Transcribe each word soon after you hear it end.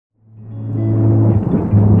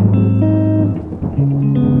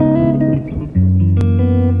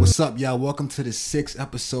What's up, y'all? Welcome to the 6th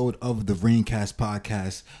episode of the RAINECAST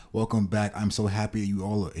podcast. Welcome back. I'm so happy you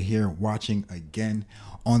all are here watching again.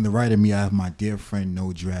 On the right of me, I have my dear friend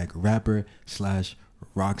NoDrag, rapper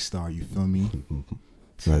 / rock star. You feel me?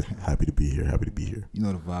 Happy to be here. Happy to be here. You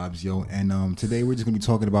know the vibes, yo. And today we're just gonna be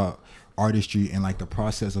talking about artistry and like the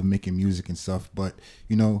process of making music and stuff. But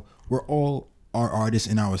you know, we're all are artists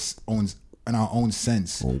in our own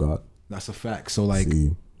sense. Oh God, that's a fact. So like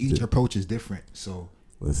each approach is different. So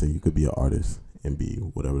listen, you could be an artist and be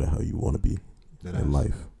whatever the hell you want to be in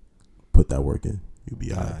life. Put that work in. You'll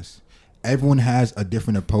be alright. Everyone has a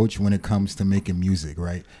different approach when it comes to making music,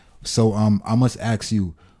 right? So I must ask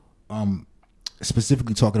you,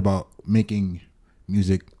 specifically talking about making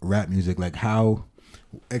music, rap music, like how,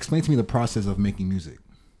 explain to me the process of making music.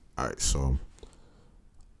 All right, so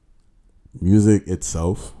music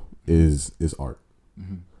itself is art.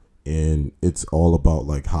 Mm-hmm. And it's all about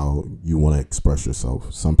like how you want to express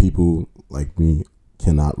yourself. Some people like me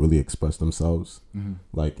cannot really express themselves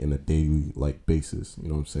like in a daily like basis. You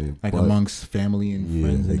know what I'm saying? Like amongst family and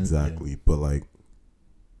friends. Yeah, exactly. But like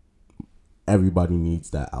everybody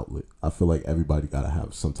needs that outlet. I feel like everybody gotta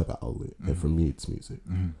have some type of outlet. And for me, it's music.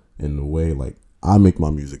 And the way like I make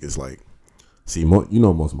my music is like, see, most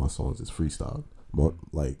of my songs is freestyle.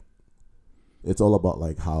 Like it's all about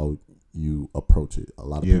like how you approach it. A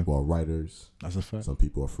lot of people are writers. That's a fact. Some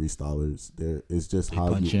people are freestylers. It's just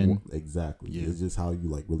how you exactly. Yeah. It's just how you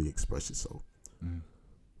like really express yourself.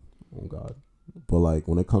 Oh God. But like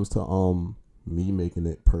when it comes to me making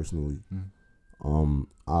it personally, I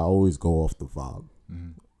always go off the vibe.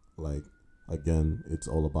 Like again, it's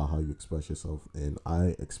all about how you express yourself, and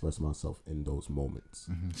I express myself in those moments.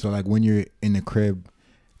 So like when you're in the crib,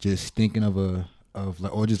 just thinking of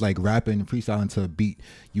or just like rapping and freestyling to a beat,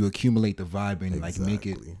 you accumulate the vibe and like make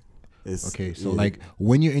it. Okay, so like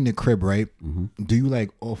when you're in the crib, right? Do you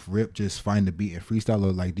like off rip just find the beat and freestyle,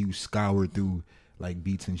 or like do you scour through like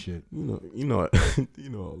beats and shit? You know,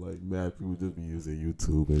 like mad people just be using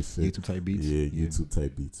YouTube and shit. YouTube type beats. Yeah, YouTube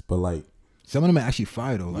type beats. But like some of them are actually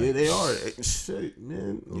fire though. Like, yeah, they are. Shit,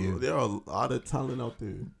 man. Yeah. There are a lot of talent out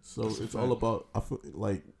there. So it's all about. I feel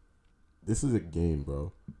like this is a game,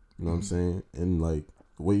 bro. You know what I'm saying? And like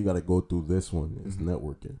the way you got to go through this one is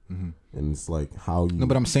networking, and it's like how you. No,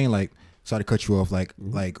 but I'm saying like, sorry to cut you off. Like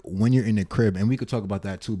like when you're in the crib, and we could talk about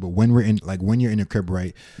that too. But when you're in the crib,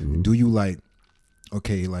 right? Do you like,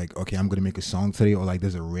 okay, I'm gonna make a song today, or like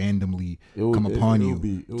does it randomly come upon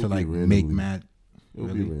you to like make mad?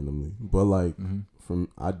 It'll be randomly, but like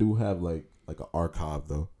I do have like an archive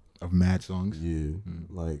though of mad songs. Yeah,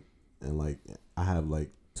 like and like I have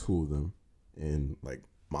like 2 of them, and like.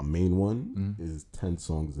 My main one is 10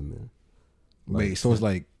 songs in there. Like wait, so it's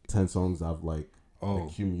like 10 songs I've like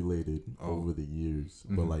accumulated over the years,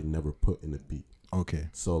 but like never put in a beat. Okay.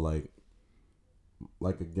 So like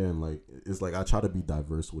again, like it's like I try to be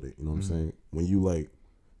diverse with it. You know what I'm saying? When you like,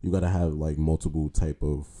 you gotta have like multiple type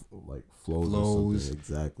of like flows. Or something.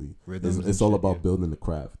 Exactly. It's all about building the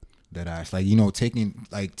craft. That ass, like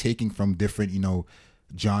taking from different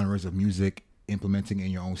genres of music, implementing in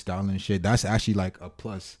your own style and shit. That's actually like a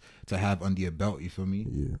plus to have under your belt. You feel me?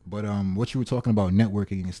 Yeah. But what you were talking about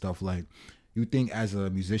networking and stuff, like you think as a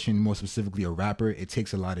musician, more specifically a rapper, it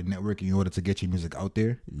takes a lot of networking in order to get your music out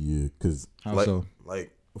there? Yeah, because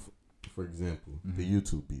like for example, the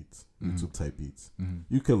YouTube beats, YouTube type beats,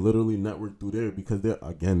 you can literally network through there because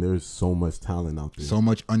there's so much talent out there, so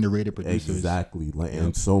much underrated producers. Exactly, like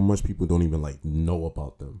and so much people don't even like know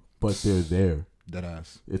about them, but they're there. That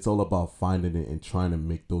ass. It's all about finding it and trying to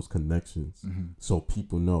make those connections so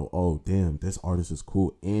people know, oh damn, this artist is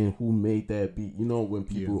cool, and who made that beat. You know, when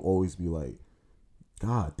people always be like,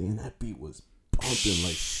 God damn, that beat was bumping,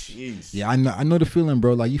 like sheesh. Yeah, I know the feeling,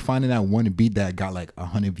 bro. Like you finding that one beat that got like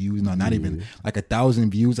 100 views, not even like 1,000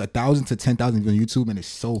 views, 1,000 to 10,000 views on YouTube, and it's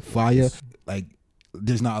so fire. Like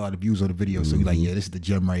there's not a lot of views on the video, so you're like, yeah, this is the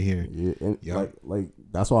gem right here. Yeah, and like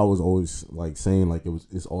that's why I was always like saying like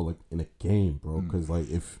it's all like in a game, bro. Because like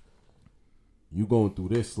if you going through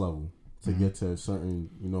this level to get to a certain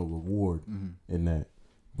reward in that,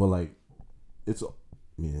 but like it's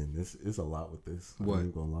a lot with this. What? I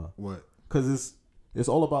ain't gonna lie. What? Because it's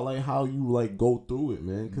all about like how you like go through it,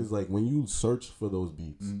 man. Because like when you search for those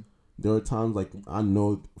beats, there are times like I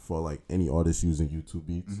know for like any artist using YouTube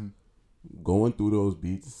beats. Going through those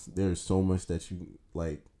beats, there's so much that you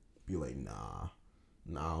like be like, nah,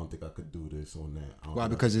 I don't think I could do this on that. Why?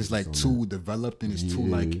 Because it's like too developed and it's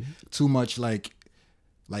too much like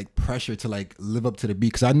pressure to like live up to the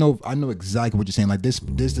beat. Because I know exactly what you're saying. Like this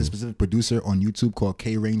specific producer on YouTube called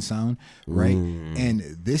Rain Sound, right? And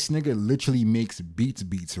this nigga literally makes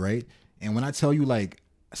beats, right? And when I tell you like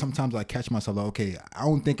sometimes I catch myself like, okay, I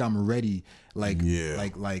don't think I'm ready, like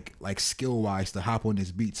skill wise to hop on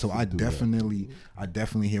this beat. So I definitely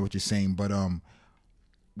hear what you're saying. But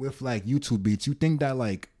with like YouTube beats, you think that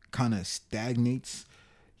like kind of stagnates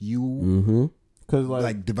you, because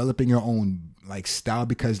like developing your own like style,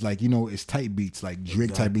 because like, you know, it's type beats, like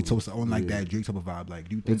Drake type beats, so on like that Drake type of vibe. Like,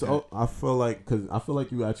 do you think that? I feel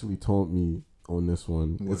like you actually told me on this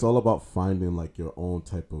one. What? It's all about finding like your own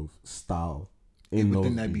type of style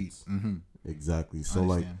within that beats. Exactly. So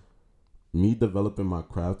like me developing my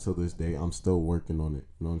craft till this day, I'm still working on it.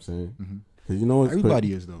 You know what I'm saying? Because you know,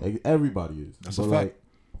 everybody is though. Everybody is. That's a fact. Like,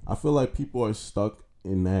 I feel like people are stuck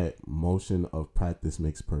in that motion of practice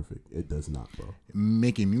makes perfect. It does not, bro.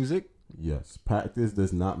 Making music? Yes. Practice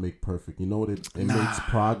does not make perfect. You know what it makes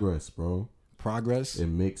progress, bro. Progress? It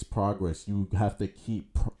makes progress. You have to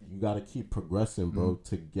keep progressing, bro,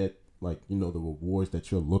 to get like, you know, the rewards that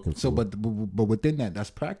you're looking for. So but within that's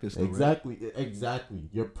practice though, exactly, right? Exactly.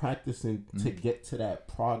 You're practicing to get to that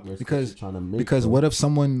progress because that you're trying to make. Because what if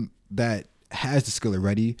someone that has the skill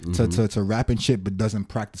already to rap and shit but doesn't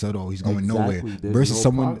practice at all, he's going nowhere, versus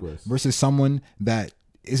someone that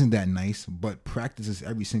isn't that nice but practices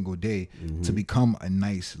every single day to become a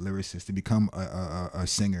nice lyricist, to become a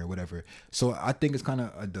singer or whatever. So I think it's kind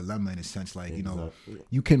of a dilemma in a sense, like, you know,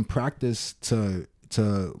 you can practice to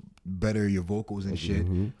better your vocals and shit,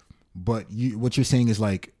 but what you're saying is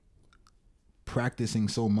like practicing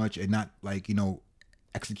so much and not like, you know,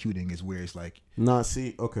 executing is where it's like,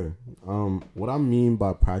 see, okay, what I mean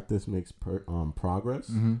by practice makes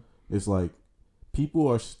progress is like people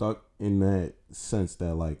are stuck in that sense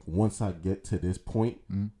that like once I get to this point,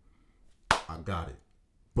 I got it,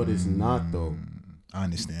 but it's not though. I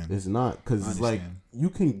understand. It's not, because it's like you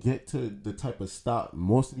can get to the type of stop.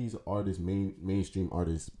 Most of these artists, mainstream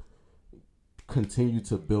artists, continue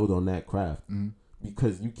to build on that craft.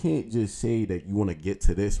 Because you can't just say that you want to get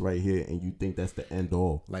to this right here and you think that's the end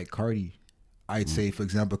all. Like Cardi, I'd say, for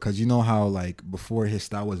example, because you know how like before his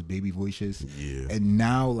style was baby voices, and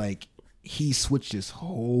now like he switched his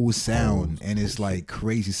whole sound and it's like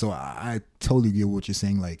crazy. So I totally get what you're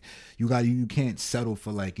saying. Like you can't settle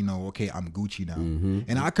for like, you know, okay, I'm Gucci now,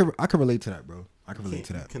 and I could relate to that, bro. I can relate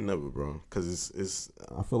to that. You can never, bro, because it's.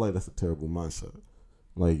 I feel like that's a terrible mindset.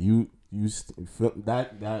 Like you feel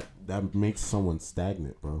that makes someone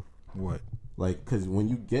stagnant, bro. What? Like, because when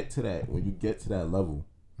you get to that level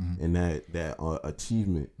and that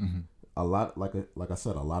achievement, a lot like I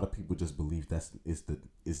said, a lot of people just believe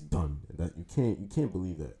it's done. That you can't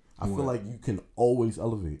believe that. I feel like you can always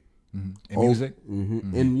elevate in music,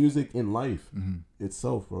 in music, in life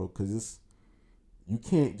itself, bro. Because you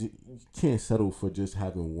can't settle for just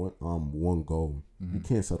having one goal. You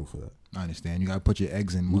can't settle for that. I understand. You gotta put your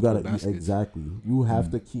eggs in multiple baskets. Exactly. You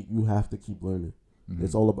have to keep learning.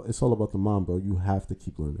 It's all about the mind, bro. You have to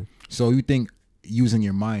keep learning. So you think using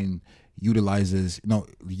your mind utilizing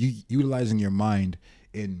your mind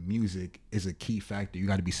in music is a key factor. You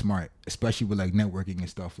got to be smart, especially with like networking and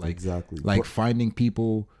stuff. Like finding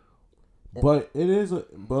people. But it is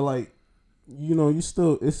but like, you know, it's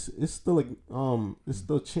still like it's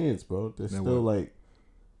still chance, bro. There's still like,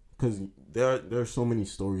 because there are so many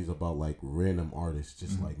stories about like random artists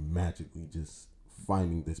just like magically just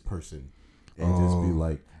finding this person and just be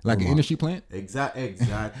like an industry plant. Exactly.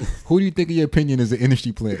 Who do you think, in your opinion, is an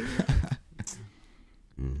industry plant?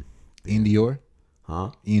 Ian Dior?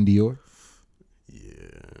 Huh? Ian Dior?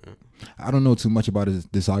 Yeah. I don't know too much about his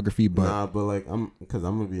discography, but but like I'm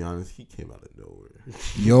gonna be honest, he came out of nowhere.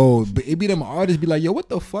 Yo, but it be them artists be like, yo, what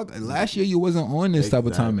the fuck? Last year you wasn't on this type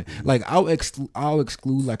of timing. Like I'll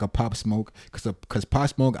exclude like a Pop Smoke, because Pop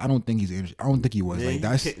Smoke, I don't think he's industry. I don't think he was. Man,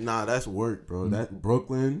 like that's work, bro. That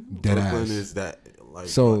Brooklyn is that. Like,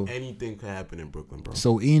 so anything could happen in Brooklyn, bro.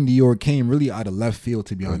 So Ian Dior came really out of left field,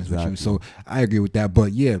 to be honest with you. So I agree with that.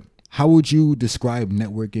 But yeah, how would you describe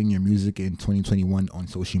networking your music in 2021 on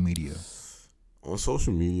social media? On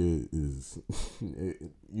social media is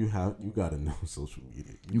you gotta know social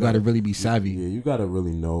media. You gotta really be savvy. Yeah, you gotta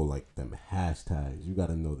really know like them hashtags. You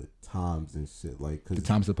gotta know the times and shit. Like the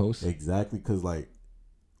times to post. Exactly, because like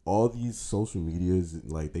all these social medias,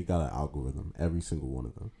 like they got an algorithm. Every single one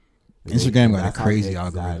of them. Instagram got a crazy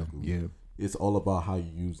algorithm. Yeah, it's all about how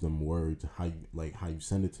you use them words, how you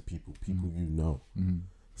send it to people you know.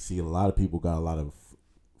 See, a lot of people got a lot of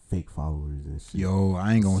fake followers and shit. Yo,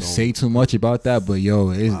 I ain't gonna say too much about that, but yo,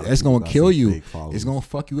 it's gonna kill you. It's gonna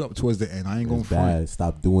fuck you up towards the end. I ain't gonna front.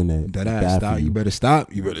 Stop doing that. That stop. You better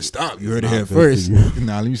stop. You heard it here first.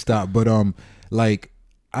 Nah, let me stop. But like,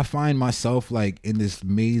 I find myself like in this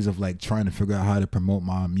maze of like trying to figure out how to promote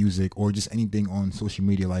my music or just anything on social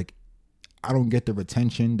media. Like, I don't get the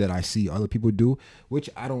retention that I see other people do, which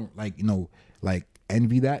I don't like, like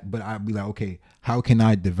envy that. But I'd be like, okay, how can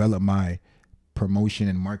I develop my promotion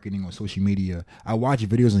and marketing on social media? I watch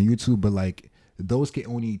videos on YouTube, but like those can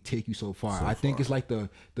only take you so far. I think it's like the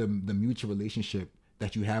mutual relationship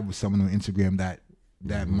that you have with someone on Instagram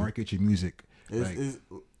that markets your music. It's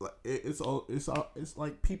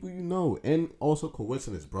like people and also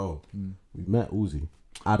coincidence, bro. We met Uzi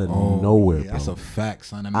out of nowhere. Yeah, bro. That's a fact,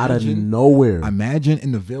 son. Out of nowhere. Imagine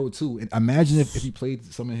in the Ville too. Imagine if he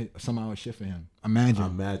played some of our shit for him.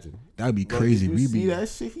 Imagine. That'd be crazy. Did you see that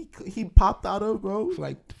shit he popped out of, bro? For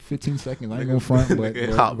like 15 seconds. I ain't gonna front, but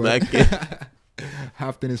back in.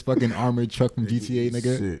 Hopped in his fucking armored truck from GTA,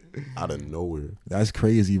 nigga. Shit, out of nowhere. That's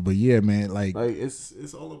crazy, but yeah, man, like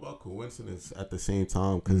it's all about coincidence at the same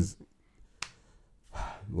time, because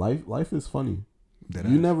life is funny.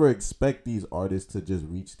 You never expect these artists to just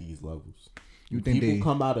reach these levels. People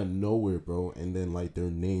come out of nowhere, bro, and then like their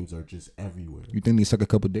names are just everywhere. You think they suck a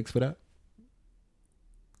couple dicks for that?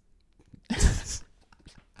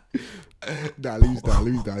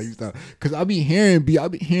 Leave stop. Cause I be hearing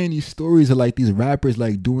these stories of like these rappers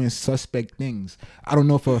like doing suspect things. I don't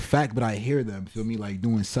know for a fact, but I hear them. Feel me? Like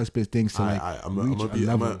doing suspect things to like I'm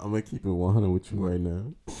gonna keep it 100 with you right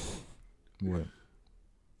now. What?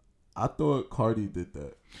 I thought Cardi did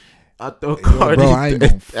that. Bro, I ain't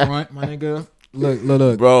gonna front, my nigga.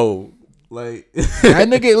 Look, bro. Like that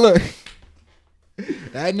nigga. Look.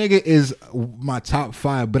 That nigga is my top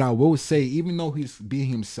 5, but I will say, even though he's being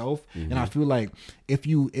himself, and I feel like if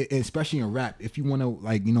you, especially in rap, if you want to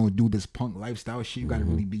like, do this punk lifestyle shit, you got to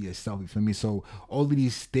really be yourself, you feel me? So all of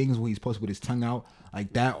these things where he's supposed to put his tongue out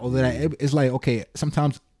like that, all of that, it's like, okay,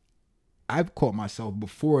 sometimes I've caught myself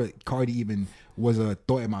before Cardi even was a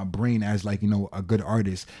thought in my brain as like, a good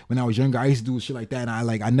artist. When I was younger, I used to do shit like that,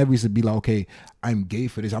 and I never used to be like, okay, I'm gay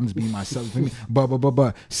for this. I'm just being myself. For me.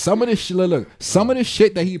 But some of this shit, some of the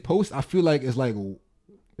shit that he posts, I feel like is like,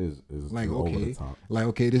 like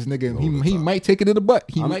okay, this nigga he might take it to the butt.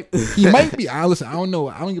 He might be. Listen, I don't know.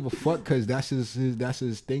 I don't give a fuck because that's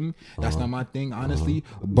his thing. That's not my thing, honestly.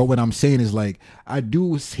 But what I'm saying is like I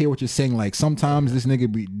do hear what you're saying. Like sometimes this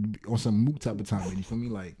nigga be on some moot type of time. You feel me?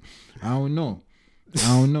 Like I don't know.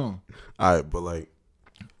 All right, but like.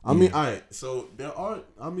 I mean, all right. So there are.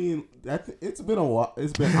 I mean, it's been a while.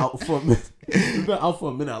 It's been out for a minute.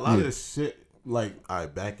 A lot of this shit, like, all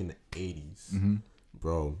right, back in the 80s.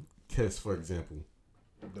 Bro, Kiss, for example.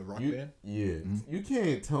 The rock band? Yeah. You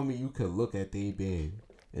can't tell me you could look at their band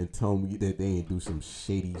and tell me that they ain't do some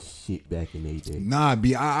shady shit back in their day. Nah, I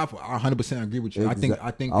 100% agree with you. Exactly. I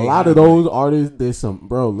think a lot of those artists, there's some,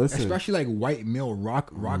 bro, listen. Especially like white male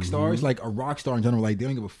rock stars, like a rock star in general, like they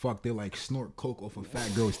don't give a fuck. They like snort coke off a fat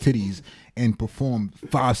girl's titties and perform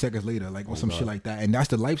 5 seconds later, like or some shit like that. And that's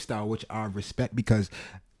the lifestyle which I respect because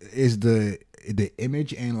is the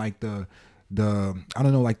image and like the I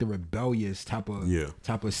don't know, like the rebellious type of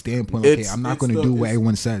standpoint. Okay, I'm not going to do what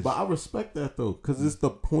everyone says. But I respect that though, because it's the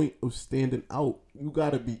point of standing out. You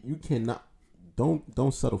gotta be. You cannot.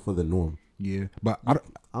 Don't settle for the norm. Yeah, but I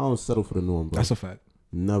don't settle for the norm, bro. That's a fact.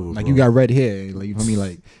 Never. Like bro. You got red hair. Like you feel me?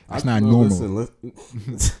 Like that's not normal.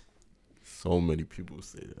 Listen. So many people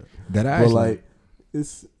say that. But like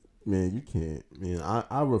it's man, you can't. Man,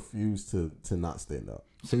 I refuse to not stand up.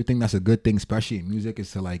 So you think that's a good thing, especially in music,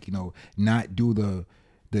 is to like not do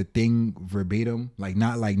the thing verbatim, like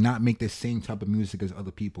not make the same type of music as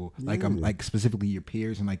other people, like like specifically your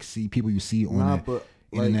peers and like see people you see on the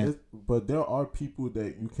internet. But there are people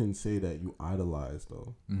that you can say that you idolize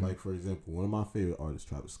though. Like for example, one of my favorite artists,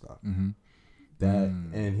 Travis Scott.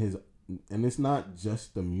 And it's not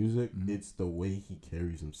just the music; it's the way he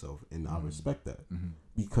carries himself, and I respect that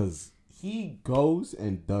because he goes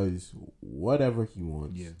and does whatever he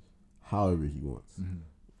wants, however he wants.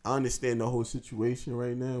 I understand the whole situation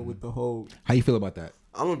right now with the whole. How you feel about that?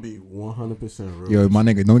 I'm gonna be 100% real. Yo, my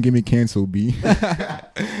nigga, don't get me canceled, B.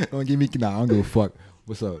 Don't get me. Nah, I don't give a fuck.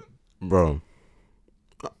 What's up, bro?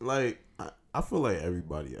 Like, I feel like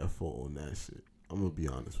everybody at fault on that shit. I'm gonna be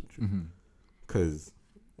honest with you, because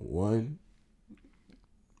one.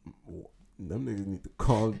 Them niggas need to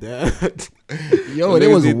calm down. Yo, they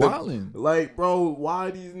was wilding. Like, bro, why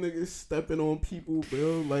these niggas stepping on people,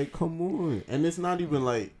 bro? Like, come on. And it's not even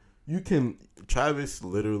like Travis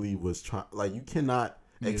literally was trying. Like, you cannot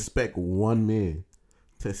expect one man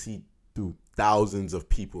to see through thousands of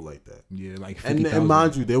people like that. Yeah, like 50,000. And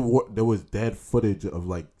mind you, there was dead footage of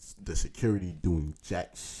like the security doing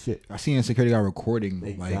jack shit. I seen a security guy recording.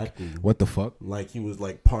 Exactly. Like, what the fuck? Like he was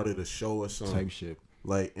like part of the show or something. Type shit.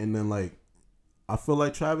 Like, and then I feel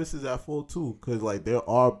like Travis is at fault too, because like there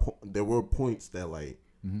were points that like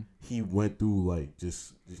he went through like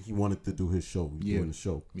he wanted to do his show. Doing the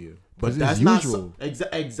show. Yeah. But that's not so,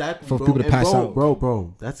 exactly for bro. people to pass out.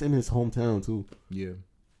 Bro. That's in his hometown too. Yeah.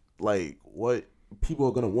 Like what people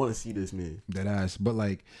are gonna want to see this man. That ass. But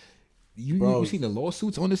like you see the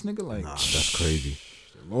lawsuits on this nigga? Like that's crazy.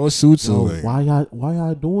 Lawsuits. Bro, why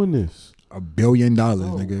y'all doing this? $1 billion,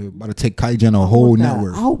 nigga. About to take Kaijin a whole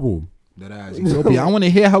network. Album. That ass. Utopia. I want to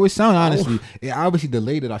hear how it sounds, honestly. It obviously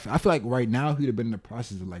delayed it. I feel like right now he'd have been in the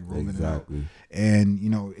process of like rolling it out. And,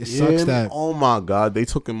 it sucks that. Oh my God. They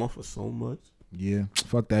took him off for so much. Yeah.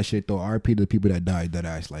 Fuck that shit, though. RP to the people that died. That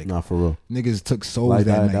ass. Like, nah, for real. Niggas took souls like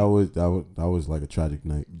that night. That was like a tragic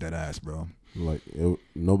night. That ass, bro. Like,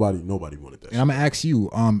 nobody wanted that. And I'm going to ask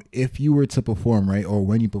you, if you were to perform, right, or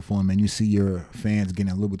when you perform and you see your fans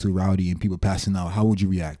getting a little bit too rowdy and people passing out, how would you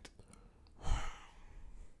react?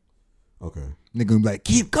 Okay. Nigga gonna be like,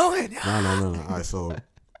 keep going. No. All right, so,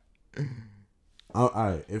 all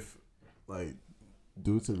right, if like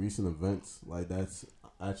due to recent events, like that's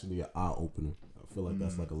actually an eye opener. I feel like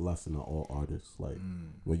that's like a lesson to all artists. Like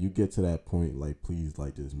when you get to that point, like please,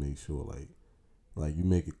 like just make sure, like you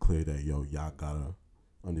make it clear that y'all gotta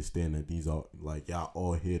understand that these are like y'all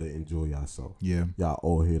all here to enjoy yourself. Yeah, y'all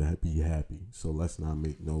all here to be happy. So let's not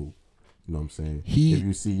make no. You know what I'm saying? If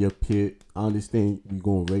you see your pit, I understand we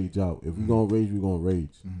gonna rage out. If we gonna rage, we gonna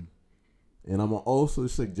rage. And I'm gonna also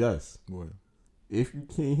suggest, if you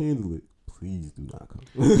can't handle it, please do not come.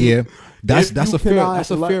 Yeah, that's a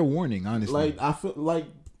fair warning, honestly. Like I feel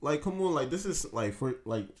like come on, like this is like for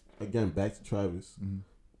like again back to Travis.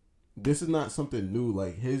 This is not something new.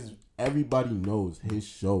 Like everybody knows his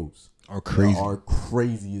shows are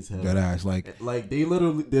crazy as hell. That ass, like they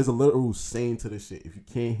literally, there's a literal saying to this shit. If you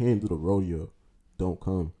can't handle the rodeo, don't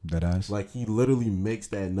come. That ass. Like he literally makes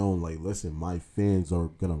that known. Like, listen, my fans are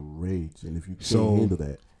gonna rage, and if you can't handle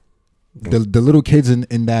that, the little kids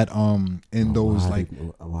in that in those like it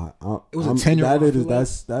was a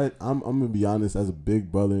 10-year-old. I'm gonna be honest. As a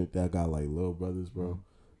big brother that got like little brothers, bro.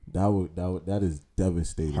 That is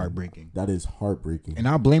devastating. Heartbreaking. That is heartbreaking. And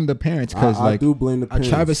I blame the parents because I do blame the parents.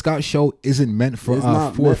 A Travis Scott show isn't meant for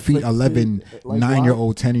 4 feet 11,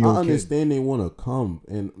 9-year-old, 10-year-old. I understand they want to come,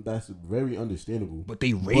 and that's very understandable. But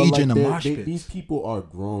they rage in the mosh pits. These people are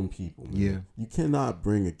grown people. Man. Yeah, you cannot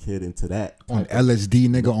bring a kid into that on LSD,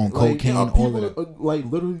 nigga, on cocaine, all of that. Like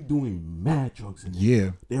literally doing mad drugs.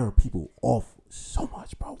 There are people off so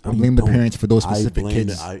much, bro. I blame the parents for those specific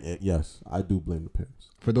kids. Yes, I do blame the parents.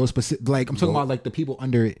 For those specific, like I'm talking about, like the people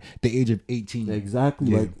under the age of 18.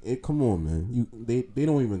 Exactly. Yeah. Like, come on, man. They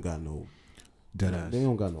don't even got no. Deadass. They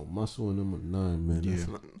don't got no muscle in them or none, man. Yeah.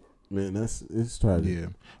 It's tragic. Yeah,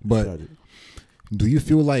 but do you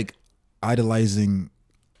feel like idolizing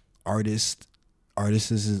artists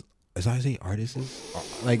is I say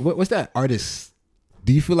artists? Like what's that? Artists.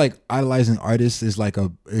 Do you feel like idolizing artists is like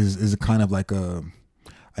is a kind of like a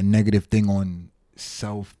negative thing on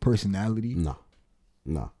self personality? Nah.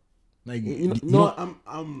 Like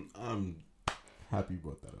I'm happy you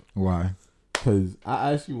brought that up. Why? Because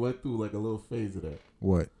I actually went through like a little phase of that.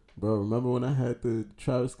 What? Bro, remember when I had the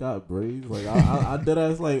Travis Scott braids? Like I dead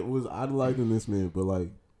ass like was idolizing this man, but like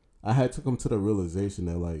I had to come to the realization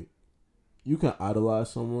that like you can idolize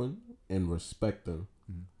someone and respect them,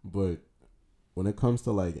 but when it comes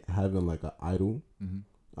to like having like an idol,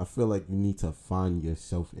 I feel like you need to find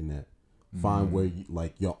yourself in that. Find where you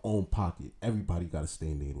like your own pocket. Everybody got to stay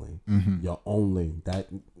in their lane. Your own lane. That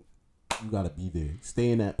you got to be there.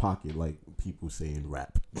 Stay in that pocket, like people say in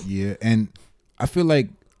rap. Yeah, and I feel like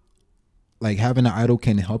having an idol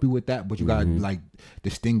can help you with that, but you gotta like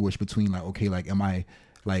distinguish between like, okay, like am I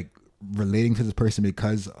like relating to this person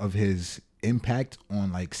because of his impact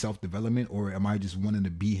on like self-development, or am I just wanting to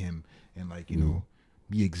be him and like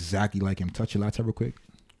be exactly like him? Touch your laptop real quick.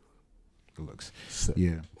 Good looks. Sick.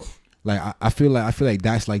 Yeah. Like I feel like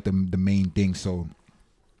that's like the main thing. So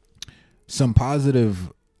some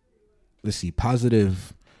positive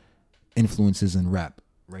influences in rap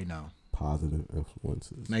right now. Positive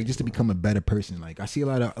influences. Like just to become a better person. Like I see a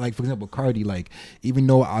lot of, like for example, Cardi, like even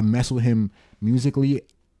though I mess with him musically,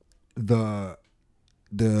 the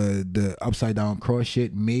upside down cross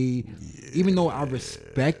shit even though I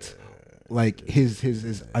respect like his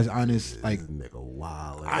as honest, like nigga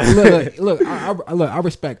wild. Look, I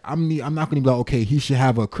respect. I'm not gonna be like, okay, he should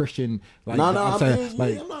have a Christian like.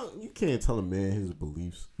 You can't tell a man his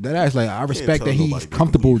beliefs. That's like I respect that he's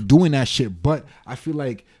comfortable doing that shit, but I feel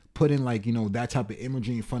like putting like that type of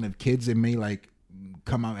imagery in front of kids, it may like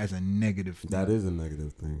come out as a negative thing. That is a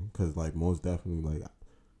negative thing, because like most definitely, like,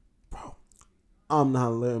 bro, I'm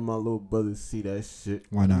not letting my little brother see that shit.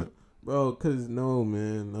 Why not? bro. Cause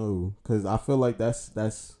cause I feel like that's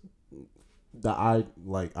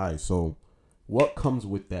alright. So, what comes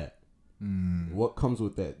with that? What comes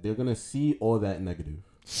with that? They're gonna see all that negative.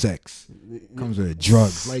 Sex comes with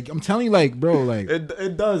drugs. Like I'm telling you, like bro, like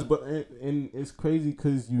it does, but and it's crazy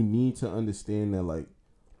because you need to understand that like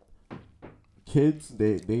kids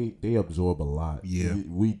they absorb a lot. Yeah,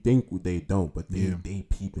 we think they don't, but they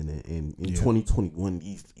peeping it. And in 2021,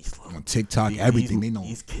 these on TikTok, everything they know.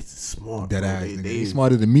 These kids are smart. That ass, they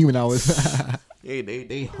smarter than me when I was.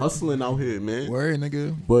 they hustling out here, man. Word,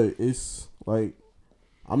 nigga. But it's like,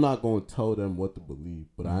 I'm not going to tell them what to believe,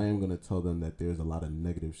 but I am going to tell them that there's a lot of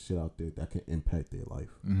negative shit out there that can impact their life.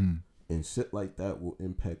 And shit like that will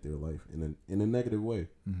impact their life in a negative way.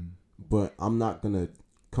 But I'm not going to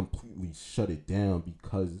completely shut it down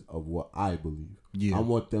because of what I believe. I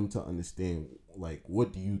want them to understand, like,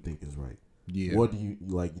 what do you think is right? What do you,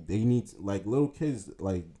 like, they need, like, little kids,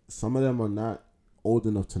 like, some of them are not old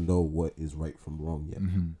enough to know what is right from wrong yet.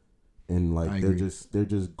 And like they're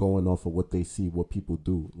just going off of what they see, what people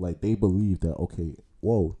do. Like they believe that, okay,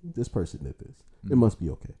 whoa, this person did this. It must be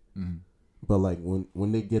okay. But like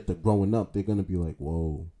when they get to growing up, they're gonna be like,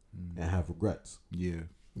 whoa, and have regrets. Yeah.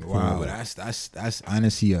 Wow, that's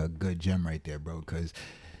honestly a good gem right there, bro. Because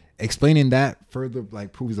explaining that further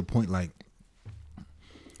like proves the point. Like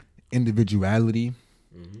individuality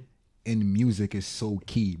in music is so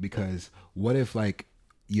key. Because what if like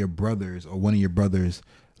your brothers or one of your brothers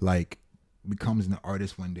like becomes an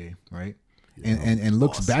artist one day, right? And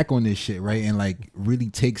looks back on this shit, right? And like really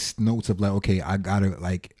takes notes of like, okay, I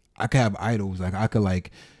could have idols. Like I could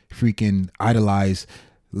like freaking idolize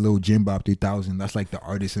Lil Jim Bob 3000. That's like the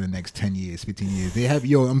artist in the next 10 years, 15 years. They have,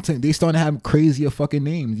 they starting to have crazier fucking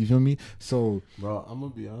names. You feel me? So, bro, I'm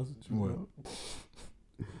gonna be honest with you.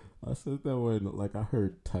 What? I said that word like I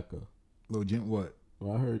heard Tekka. Lil Jim, what?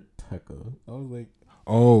 When I heard Tekka, I was like,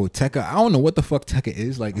 oh, Tekka. I don't know what the fuck Tekka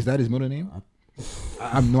is. Like, is that his middle name?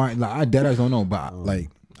 I'm not like I dead ass don't know, but like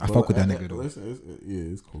I fuck with that nigga though. Listen,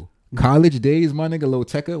 it's cool. College days, my nigga Lil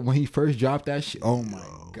Tekka, when he first dropped that shit. Oh my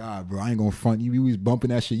god, bro! I ain't gonna front you. You was bumping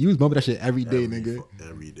that shit. You was bumping that shit every day, nigga.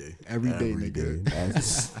 Every day, nigga.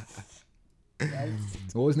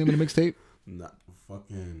 What was the name of the mixtape? Not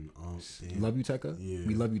fucking. Love You Tekka. Yeah,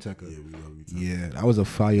 we love you Tekka. Yeah, we love you Tekka. Yeah, that was a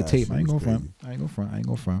fire tape. I ain't gonna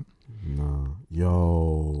front. Nah,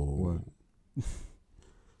 yo. What?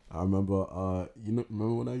 I remember.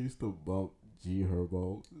 Remember when I used to bump G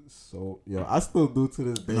Herbo? So I still do to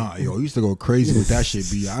this day. Nah, yo, I used to go crazy with that shit.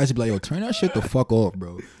 B, I used to be like, yo, turn that shit the fuck off,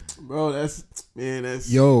 bro. Bro, that's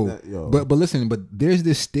yo. But listen, but there's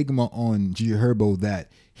this stigma on G Herbo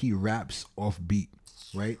that he raps off beat,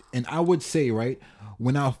 right? And I would say, right,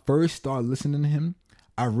 when I first started listening to him,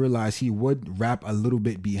 I realized he would rap a little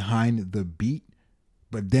bit behind the beat,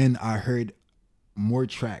 but then I heard more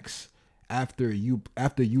tracks. After you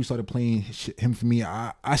started playing him for me,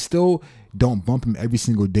 I still don't bump him every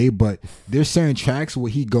single day, but there's certain tracks where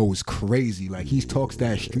he goes crazy. Like he talks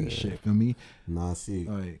that street shit, feel me? Nah, see,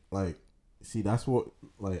 like that's what,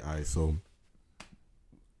 like, all right, so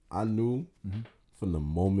I knew from the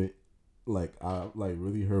moment, like, I like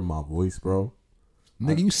really heard my voice, bro.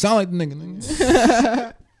 Nigga, you sound like the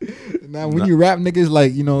nigga. Now when you rap, niggas,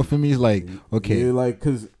 like, for me, it's like, okay. Yeah, like,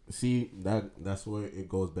 cause see, that's where it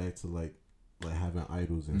goes back to like having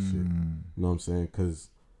idols and shit. You know what I'm saying? Cause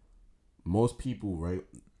most people, right,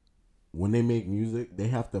 when they make music, they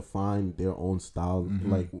have to find their own style,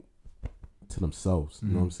 like, to themselves. You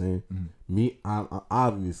know what I'm saying? Me, I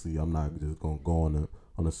obviously I'm not just gonna go on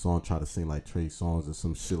a song, try to sing like Trey Songz or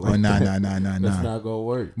some shit like that. Nah. That's not gonna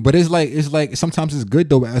work. But it's like sometimes it's good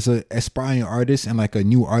though, as a aspiring artist and like a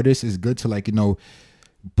new artist, it's good to like,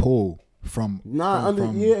 pull from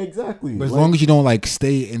yeah, exactly. But as long as you don't like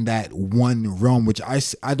stay in that one realm, which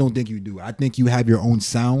I don't think you do. I think you have your own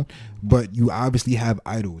sound, but you obviously have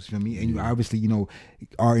idols, you feel me? And you obviously,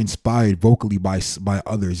 are inspired vocally by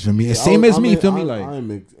others, you feel me? Yeah, same as me, feel me? Like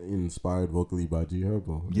I'm inspired vocally by G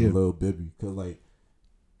Herbo, Lil Bibby, cause like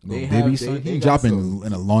Lil Bibby, son, he dropping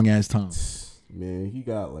in a long ass time. Man, he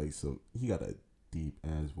got a deep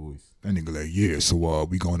ass voice. That nigga like, yeah, so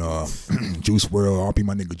we gonna Juice WRLD, RP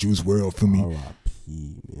my nigga Juice WRLD, feel me?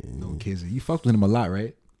 R.I.P. man. No kids. You fucked with him a lot,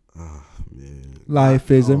 right? Man.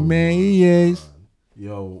 Life is a maze.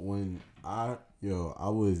 Yo, I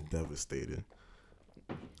was devastated.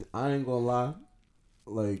 I ain't gonna lie.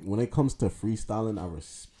 Like, when it comes to freestyling, I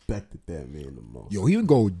respected that man the most. Yo, he would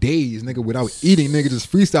go days, nigga, without eating, nigga,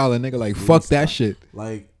 just freestyling, nigga, like, fuck that shit.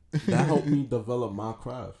 Like, that helped me develop my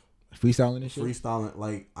craft. Freestyling and shit? Freestyling,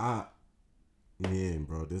 like, man,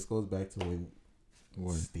 bro, this goes back to when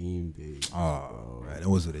What? Steam days. Oh, right.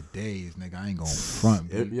 Those were the days, nigga. I ain't going front,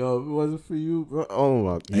 bro. If it wasn't for you, bro. Oh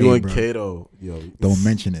my. You and Kato. Yo. Don't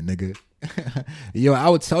mention it, nigga. Yo, I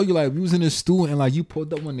would tell you, like, we was in the stool and, like, you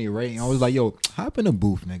pulled up one day, right? And I was like, yo, hop in the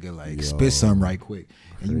booth, nigga. Like, spit something right quick.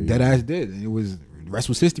 And you dead ass did. And it was, the rest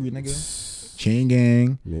was history, nigga. Chain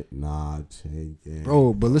Gang. Nah, Chain Gang.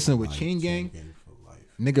 Bro, but listen, with Chain Gang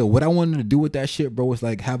nigga, what I wanted to do with that shit, bro, was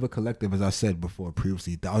like have a collective, as I said before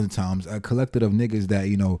previously 1,000 times, a collective of niggas that,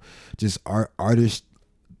 you know, just are artists,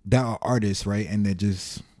 that are artists, right? And that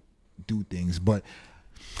just do things. But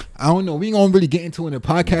I don't know. We ain't gonna really get into it in the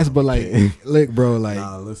podcast, but like, look, bro, like,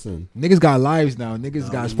 listen, niggas got lives now.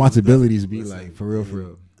 Niggas got responsibilities. Be listen, like, for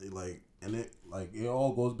real. Like, and it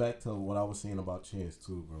all goes back to what I was saying about Chance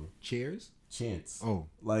too, bro. Chance. Oh,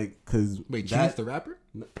 like, cause wait, Chance the rapper?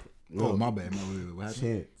 No, my bad. What happened?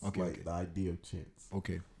 Chance. Okay, like the idea of Chance.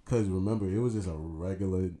 Okay. Cause remember, it was just a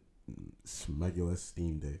regular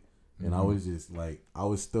Steam day, and I was just like, I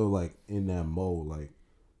was still like in that mode. Like,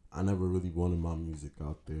 I never really wanted my music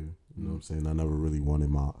out there. You know what I'm saying? I never really wanted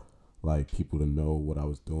my like people to know what I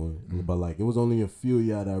was doing. But like, it was only a few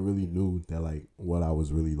that I really knew that like what I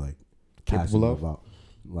was really like passionate about.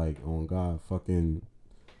 Like, on God, fucking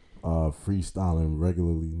freestyling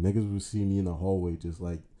regularly. Niggas would see me in the hallway just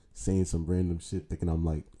like saying some random shit, thinking I'm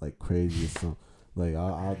like crazy or something. Like,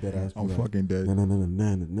 I'll dead ass. I'm like, fucking dead. And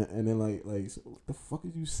then like so what the fuck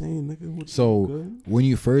is you saying, nigga? So when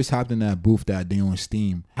you first hopped in that booth that day on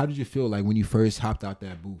Steam, how did you feel like when you first hopped out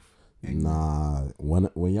that booth? Nah,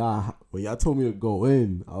 when y'all told me to go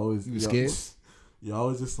in, I was scared. Y'all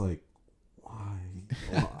was just like,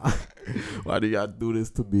 why do y'all do this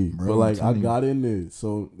to me? Bro, but like, I got in there.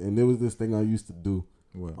 So, and there was this thing I used to do.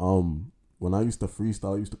 What? When I used to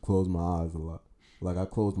freestyle, I used to close my eyes a lot. Like, I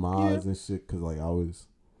closed my eyes and shit because like I was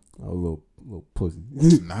a little pussy.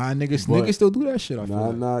 Nah, niggas still do that shit. I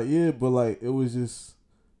feel like. Yeah, but like, it was just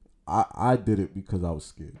I did it because I was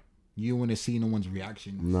scared. You want to see no one's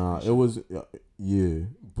reaction. Nah, it was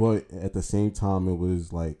but at the same time, it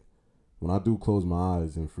was like when I do close my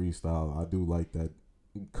eyes and freestyle, I do like that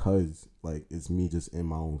because like it's me just in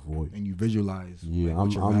my own voice and you visualize. Yeah,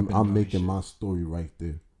 like, I'm making my story right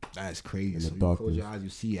there. That's crazy. So you close your eyes, you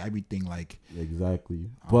see everything like exactly.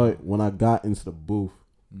 But when I got into the booth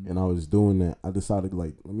and I was doing that, I decided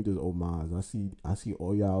like, let me just open my eyes. I see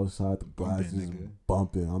all y'all outside the glasses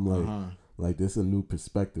bumping. I'm like, like this is a new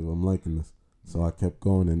perspective. I'm liking this. So I kept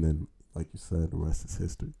going, and then like you said, the rest is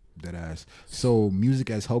history. That ass. So music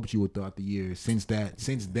has helped you throughout the years since then.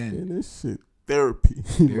 And this shit. Therapy.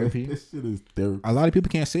 Like, this shit is therapy. A lot of people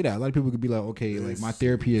can't say that. A lot of people could be like, okay, like my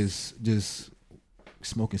therapy is just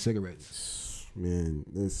smoking cigarettes. Man,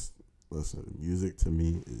 listen, music to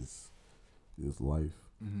me is life.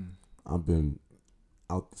 I've been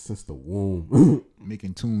out since the womb.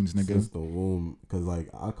 Making tunes, nigga. Since the womb. Because like,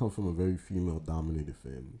 I come from a very female dominated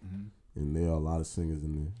family. And there are a lot of singers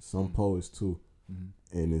in there. Some poets too.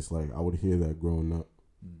 And it's like, I would hear that growing up.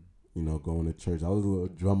 You know, going to church. I was a little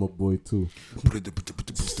drummer boy too. I was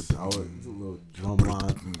a little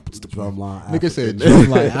drumline. Nigga said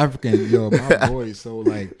drumline African. Yo, my boy. So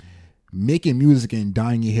like, making music and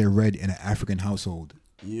dyeing your hair red in an African household.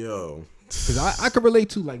 Yo, because I could relate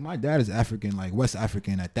to, like, my dad is African, like West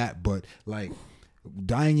African at that, but like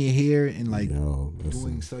dyeing your hair and like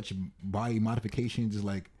doing such body modifications is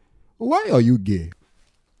like, why are you gay?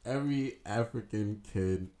 Every African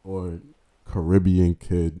kid or Caribbean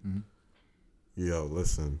kid, yo,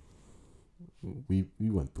 listen, we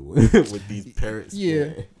went through it with these parents.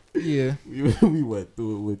 Yeah. we went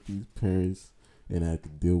through it with these parents and had to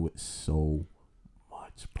deal with so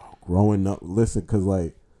much, bro. Growing up, listen, because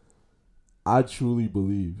like, I truly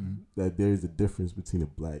believe that there's a difference between a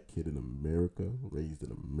black kid in America, raised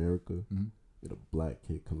in America, and a black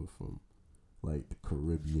kid coming from like the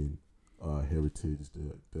Caribbean heritage,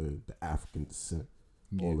 the African descent.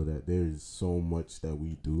 All of that. There is so much that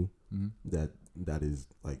we do that is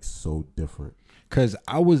like so different. Cause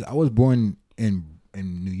I was born in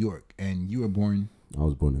New York, and you were born. I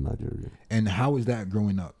was born in Nigeria. And how was that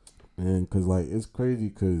growing up? And cause like, it's crazy,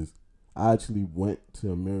 cause I actually went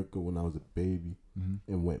to America when I was a baby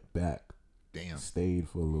and went back. Damn. Stayed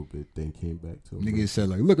for a little bit, then came back to America. Niggas said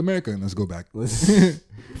like, look, America, let's go back.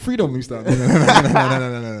 Freedom, let me stop.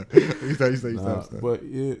 No. Stop. But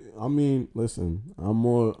yeah, I mean, listen, I'm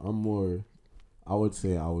more, I would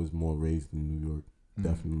say I was more raised in New York,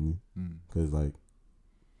 definitely. Cause like,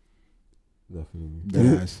 definitely.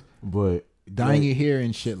 Yes. But dyeing your hair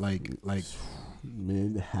and shit, like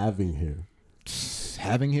man, having hair.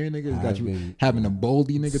 having hair, nigga. It got you having a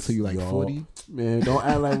boldy, nigga, till you like 40. Man, don't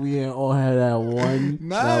act like we ain't all had that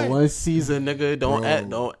one season, nigga. Don't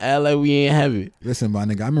act like we ain't have it. Listen, my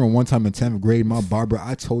nigga, I remember one time in 10th grade, my barber,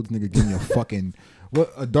 I told this nigga give me a fucking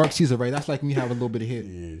a dark Caesar, right? That's like me having a little bit of hair.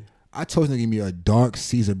 Yeah. I told him to give me a dark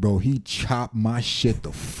Caesar, bro. He chopped my shit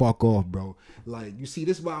the fuck off, bro. Like, you see,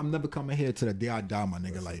 this is why I'm never coming here to the day I die, my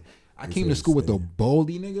nigga. Like, I came to school with the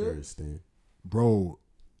baldy, nigga. Bro,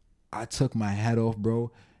 I took my hat off,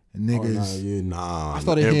 bro. And niggas, I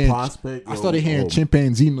started hearing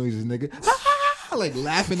chimpanzee noises, nigga. Like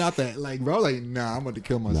laughing out that, like, bro, like, nah, I'm about to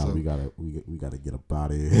kill myself. Nah, we gotta get up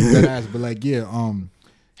out of here. But like, yeah,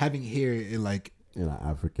 having hair, it like. In an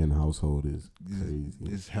African household is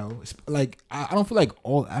crazy. Is hell. It's like I don't feel like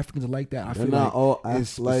all Africans are like that. I feel not like all it's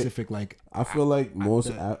specific. Like I feel like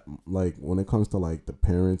most like when it comes to like the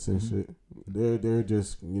parents and shit, they're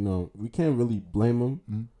just, you know, we can't really blame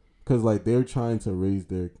them because like they're trying to raise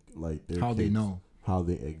their how kids, they know how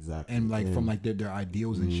they exactly and like from like their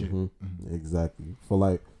ideals and shit. Exactly.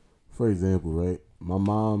 For example, right? My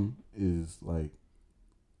mom is like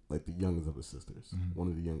the youngest of the sisters, one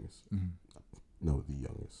of the youngest. No, the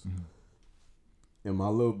youngest. And my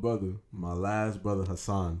little brother, my last brother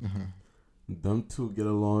Hassan, them two get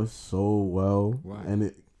along so well. Why? And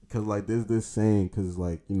it, cause like there's this saying, cause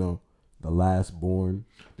like, you know, the last born,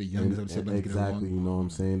 the youngest of siblings exactly. You know what I'm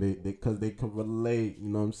saying? They cause they can relate. You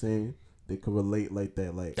know what I'm saying? They can relate like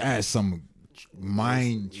that. Like that's some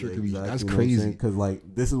mind trickery. Exactly, that's crazy. Cause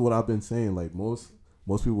like this is what I've been saying. Like most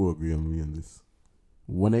people will agree on me on this.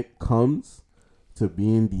 When it comes to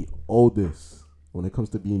being the oldest.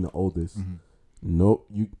 No,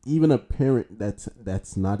 even a parent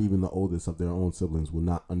that's not even the oldest of their own siblings will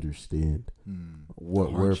not understand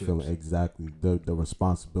what we're feeling. Exactly, the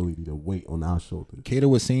responsibility, the weight on our shoulders. Kato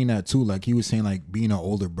was saying that too. Like he was saying, like being an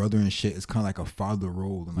older brother and shit is kind of like a father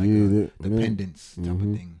role and like a dependence type of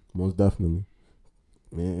thing. Most definitely,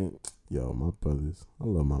 man. Yo, my brothers, I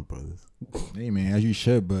love my brothers. Hey man, as you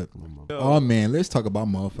should. But man, let's talk about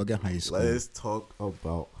motherfucking high school. Let's talk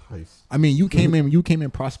about high school. I mean, you came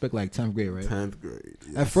in Prospect like 10th grade, right? 10th grade.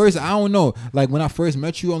 Yes. At first, I don't know. Like when I first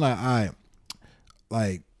met you, I'm like, all right.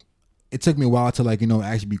 Like it took me a while to like, you know,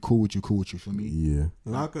 actually be cool with you for me. Yeah.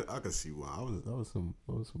 And I could see why. That was some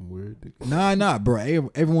weird. Nah, bro.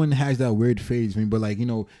 Everyone has that weird phase, man. But like, you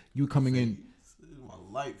know, you coming in. My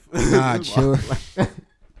life. Nah, chill.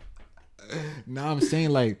 Nah, I'm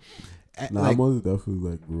saying like. Nah, most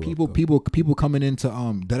definitely like people coming into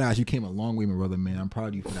Deadass. You came a long way, my brother, man. I'm proud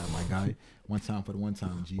of you for that, my guy. One time for the one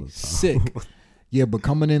time, G. Sick. Yeah, but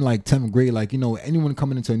coming in like 10th grade, like, you know, anyone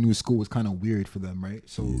coming into a new school was kind of weird for them, right?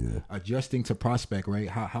 So adjusting to Prospect, right?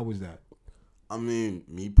 How was that? I mean,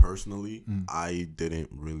 me personally, I didn't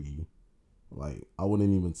really like. I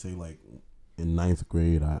wouldn't even say like in 9th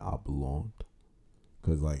grade I belonged,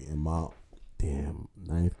 cause like in my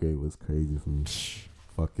 9th grade was crazy for me.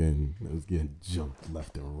 Fucking, it was getting jumped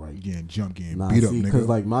left and right. Getting beat up, nigga. Because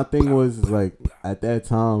like my thing was like at that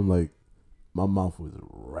time, like my mouth was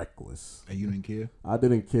reckless. And you didn't care? I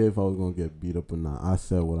didn't care if I was gonna get beat up or not. I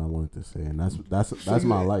said what I wanted to say, and that's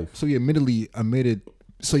my life. So you admitting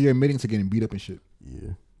to getting beat up and shit. Yeah.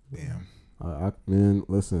 Damn. Man,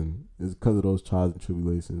 listen, it's because of those trials and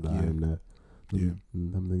tribulations that I am that. Yeah.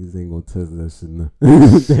 Them niggas ain't gonna test that shit now.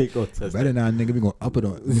 They ain't gonna test better that. Nah, nigga, we gonna up it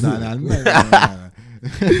on. Nah.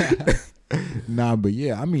 Nah, but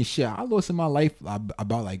yeah, I mean, shit, I lost in my life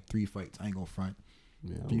about like 3 fights. I ain't gonna front.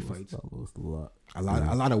 Yeah, 3 fights. I lost a lot. A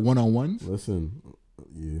lot of one-on-ones. Listen,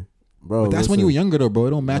 yeah, bro. But that's when you were younger though, bro.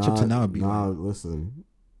 It don't match up to now. Listen.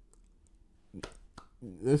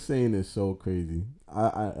 This saying is so crazy.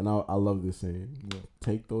 I love this saying. Yeah.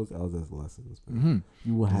 Take those L's as lessons.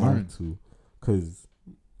 You will have to. Cause,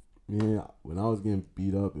 man, when I was getting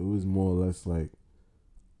beat up, it was more or less like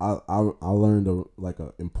I learned a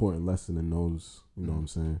important lesson in those. You know what I'm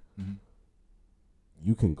saying?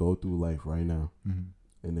 You can go through life right now,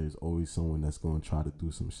 and there's always someone that's gonna try to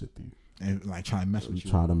do some shit to you and like try to mess with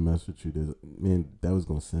you. Man, that was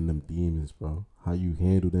gonna send them demons, bro. How you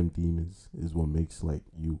handle them demons is what makes like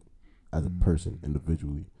you as a person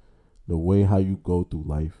individually. The way how you go through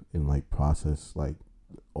life and like process like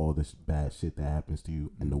all this bad shit that happens to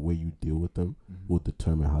you and the way you deal with them will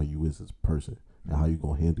determine how you is as a person and how you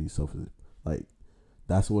gonna handle yourself as like.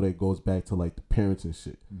 That's what it goes back to, like the parents and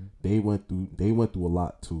shit. They went through a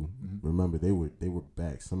lot too. Remember, they were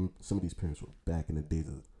back. Some of these parents were back in the days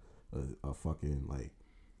of fucking like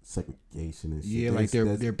segregation and shit. Yeah, like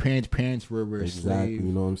their parents were exactly. slaves.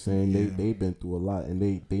 You know what I'm saying? Yeah. They've been through a lot, and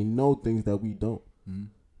they know things that we don't.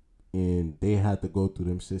 And they had to go through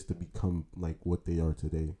them shits to become like what they are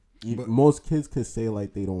today. most kids could say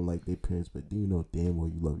like they don't like their parents, but do you know damn well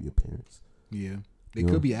you love your parents? Yeah, they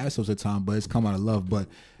could be assholes at times, but it's come out of love. But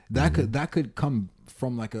that could come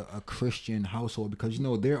from like a Christian household, because you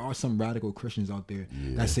know there are some radical Christians out there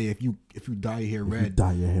that say if you dye your hair red,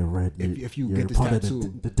 if you get this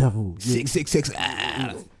tattoo, the devil 666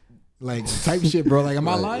 like type shit, bro. Like, am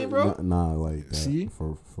I lying, bro? Nah, like that. See,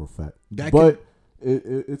 for fact. But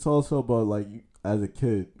it's also about like as a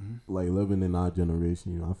kid, like living in our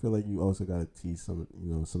generation. You know, I feel like you also gotta teach some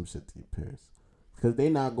shit to your parents, because they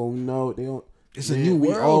not gonna know. They don't. It's a new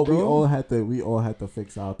world, bro. We all had to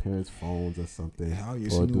fix our parents' phones or something,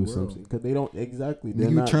 or do something, because they don't exactly.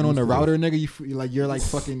 You turn on the router, nigga. You're like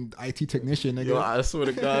fucking IT technician, nigga. Yo, I swear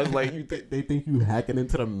to God, like they think you hacking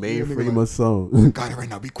into the mainframe or something. Got it right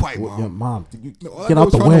now. Be quiet, mom. Yeah, mom, get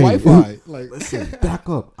out the way. Wi-Fi. Like, listen, back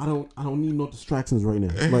up. I don't need no distractions right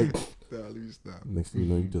now. Like, stop. Next thing you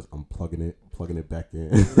know, you just unplugging it, plugging it back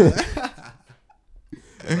in. Like,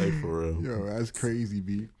 for real. Yo, that's crazy,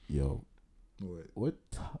 B. Yo. What?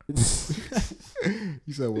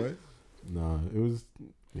 You said what? Nah, it was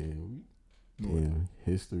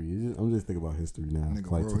history. I'm just thinking about history now.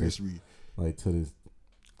 Nigga, like world history. Like to this,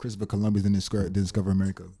 Christopher Columbus didn't discover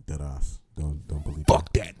America. Dead ass. Don't believe.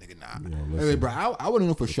 Fuck that, nigga. Nah. Yo, hey, bro, I wouldn't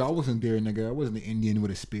know for sure. I wasn't there, nigga. I wasn't an Indian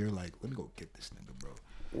with a spear. Like, let me go get this nigga, bro.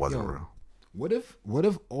 Wasn't real. What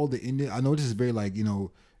if all the Indian? I know this is very like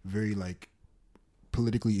very like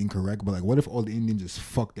politically incorrect, but like, what if all the Indians just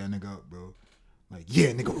fucked that nigga up, bro? Like, yeah,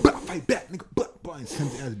 nigga, blah, fight back, nigga, blah, blah, and send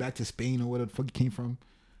his ass back to Spain or whatever the fuck he came from.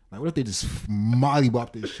 Like, what if they just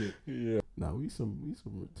mollywop this shit? Yeah. Nah, we done.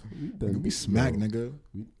 We smack, nigga.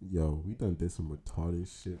 We done did some retarded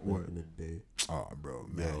shit back in the day. Oh, bro,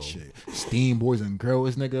 mad shit. Steam boys and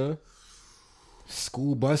girls, nigga.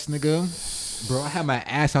 School bus, nigga. Bro, I had my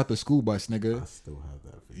ass out the school bus, nigga. I still have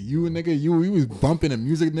that. You nigga, you was bumping the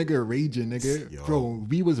music, nigga, raging, nigga. Yo, bro,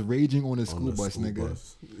 we was raging on the school bus, nigga.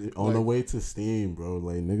 On the way to Steam, bro.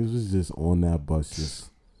 Like, niggas was just on that bus, just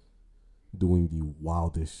doing the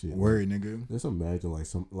wildest shit. Word, nigga. Just imagine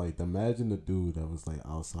imagine the dude that was like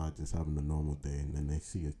outside just having a normal day, and then they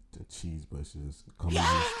see a cheese bus just coming on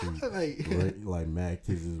the street, like mad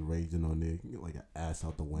kids is raging on there, like an ass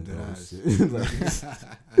out the window and shit.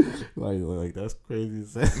 like that's crazy.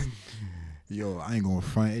 Yo, I ain't gonna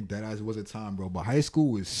front it. That was a time, bro. But high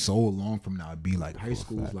school is so long from now. It'd be like high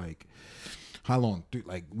school is like how long?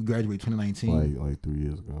 Like we graduated 2019. Like 3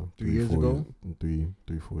 years ago. 3 years ago.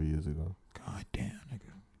 4 years ago. God damn,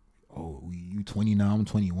 nigga. Oh, you 20 now? I'm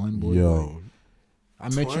 21, boy. Yo, I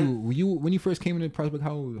met you when you first came into Prospect.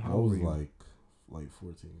 How old were you? like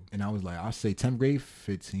 14. And I was like, I'll say 10th grade,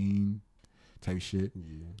 15, type shit.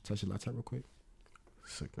 Yeah. Touch your laptop real quick.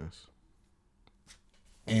 Sickness.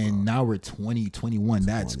 And now we're 2021.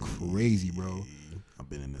 That's crazy, bro. I've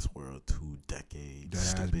been in this world 2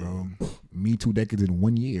 decades. That ass, bro. Me 2 decades in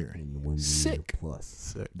 1 year. In 1 year Sick. plus.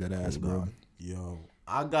 Sick. That ass, bro. Yo,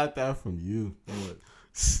 I got that from you.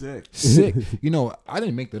 Sick. You know, I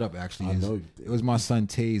didn't make that up, actually. I know you did. It was my son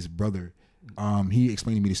Tay's brother. He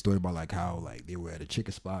explained to me the story about like how like they were at a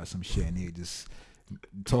chicken spot or some shit, and they were just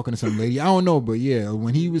talking to some lady. I don't know, but yeah,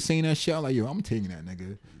 when he was saying that shit, I was like, yo, I'm taking that,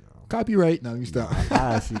 nigga. Copyright. Now let me stop.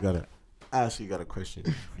 I actually got a question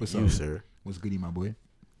for you, sir. What's goody, my boy?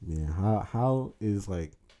 Yeah, how is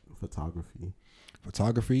like photography?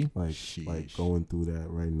 Like going through that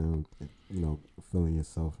right now, you know, feeling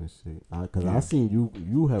yourself and shit. Because I seen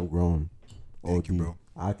you have grown. Thank you, bro.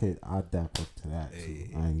 I adapt up to that. Hey,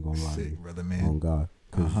 too. I ain't gonna lie to you, brother, man. Oh God,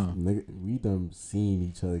 because we done seen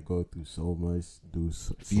each other go through so much, do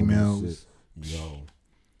so females. much shit. Yo.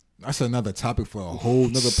 That's another topic for a whole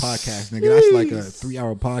nother podcast, nigga. That's like a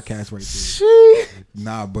 3-hour podcast right there.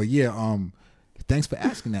 Nah, but yeah, thanks for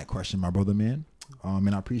asking that question, my brother, man.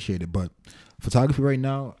 And I appreciate it. But photography right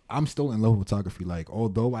now, I'm still in love with photography. Like,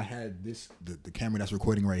 although I had the camera that's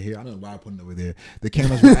recording right here, I don't know why I put it over there. The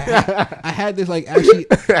camera's I had this like actually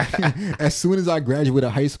as soon as I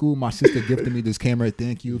graduated high school, my sister gifted me this camera.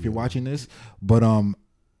 Thank you if you're watching this. But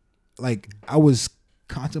like I was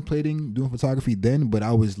contemplating doing photography then, but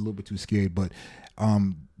I was a little bit too scared. But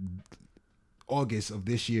August of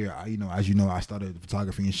this year, as you know, I started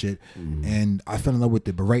photography and shit, and I fell in love with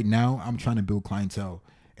it. But right now, I'm trying to build clientele,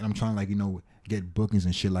 and I'm trying to get bookings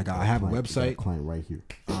and shit. Like I have a website. Client right here.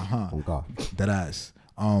 Oh God. That ass.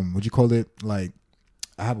 What you call it? Like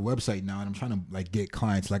I have a website now, and I'm trying to like get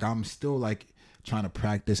clients. Like I'm still like trying to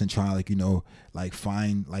practice and trying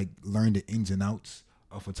find learn the ins and outs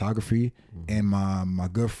of photography, and my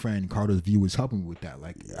good friend Carter's View was helping me with that.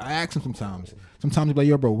 Like I ask him sometimes he's like,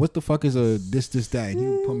 yo, bro, what the fuck is a this that, and he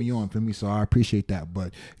would put me on for me. So I appreciate that.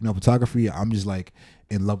 But photography, I'm just like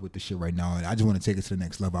in love with the shit right now, and I just want to take it to the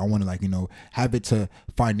next level. I want to like have it to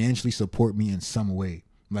financially support me in some way,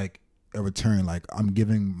 like a return. Like I'm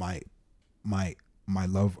giving my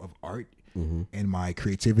love of art and my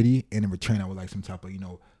creativity, and in return I would like some type of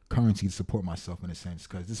currency to support myself in a sense,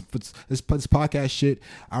 because this podcast shit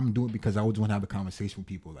I'm doing because I always want to have a conversation with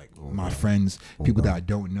people, like my friends, people that I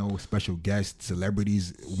don't know, special guests,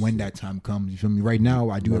 celebrities, when that time comes. You feel me? Right now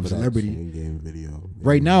I do have a celebrity game video.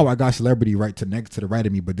 Right now I got celebrity right to the right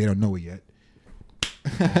of me, but they don't know it yet.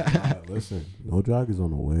 Listen, NoDrag is on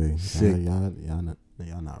the way.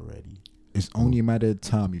 Y'all not ready. It's only a matter of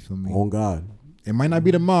time. You feel me? On God. It might not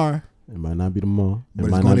be tomorrow. It might not be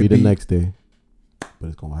the next day. But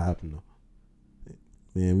it's gonna happen though.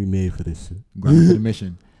 Man, we made for this shit. Going for the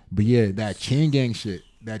mission. But yeah, that chain gang shit,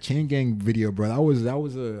 that chain gang video, bro. That was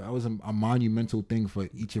a monumental thing for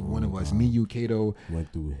each of one of us. Me, you, Kato.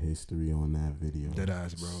 Went through history on that video. That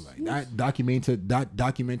ass, bro. Like that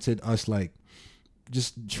documented us, like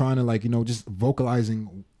just trying to like just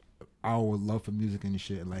vocalizing our love for music and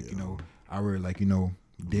shit. Like our like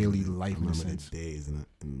daily life in a sense. Days in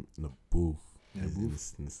the booth. In the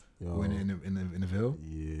booth? When in the Ville?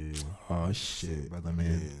 Yeah. Oh shit, brother,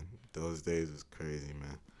 man. Those days was crazy,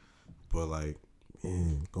 man. But like,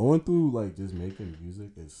 man, going through like just making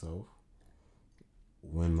music itself,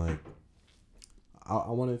 when like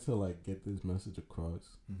I wanted to like get this message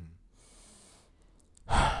across.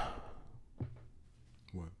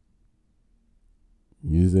 What?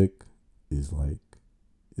 Music is like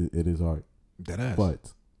it is art. That ass.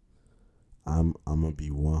 But I'm gonna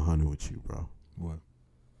be 100 with you, bro. What?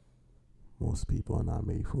 Most people are not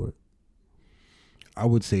made for it. I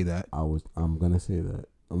would say that. I'm gonna say that.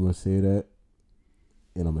 I'm gonna say that,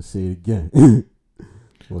 and I'm gonna say it again.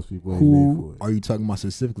 Most people ain't made for it. Are you talking about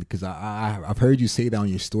specifically? Because I've heard you say that on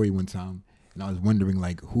your story one time, and I was wondering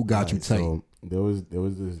like who got you tight. So there was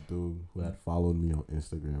this dude who had followed me on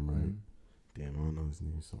Instagram, right? Damn, I don't know his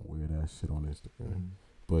name. Some weird ass shit on Instagram.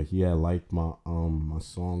 But he had liked my my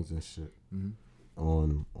songs and shit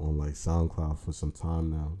on like SoundCloud for some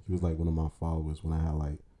time now. He was like one of my followers when I had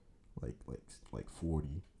like 40.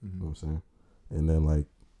 You know what I'm saying? And then like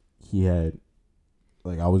he had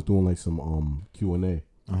like I was doing like some Q&A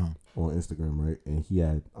on Instagram, right? And he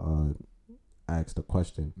had asked a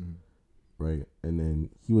question, right? And then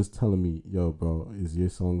he was telling me, "Yo, bro, is your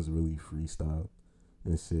songs really freestyle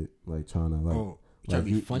and shit?" Like trying to like. Trying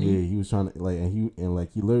to be funny. Yeah, he was trying to like, and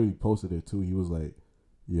he literally posted it too. He was like,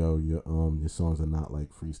 "Yo, your songs are not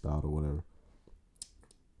like freestyle or whatever."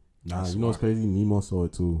 Nah, you know what's crazy? Nemo saw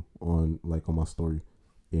it too on my story,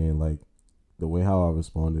 and like the way how I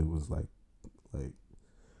responded was like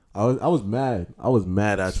I was mad. I was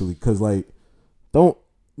mad actually because like don't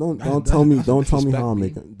tell me how I'm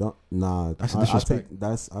making. That's disrespect.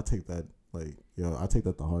 I take that like I take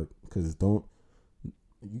that to heart because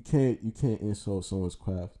You can't insult someone's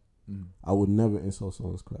craft. I would never insult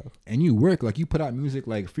someone's craft. And you work like you put out music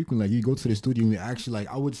like frequently. Like you go to the studio and you actually like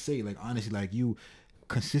I would say like honestly like you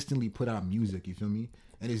consistently put out music. You feel me?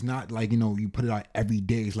 And it's not like you put it out every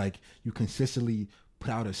day. It's like you consistently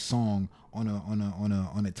put out a song on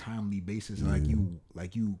a timely basis. Like you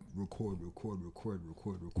record.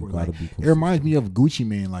 Like it reminds me of Gucci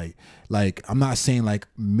Mane. Like I'm not saying like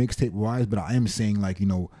mixtape wise, but I am saying like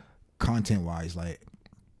content wise like.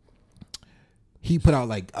 He put out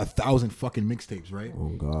like 1,000 fucking mixtapes, right? Oh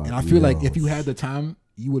God! And I feel like if you had the time,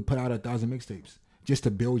 you would put out 1,000 mixtapes just to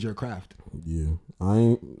build your craft. Yeah,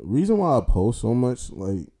 reason why I post so much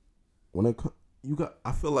like when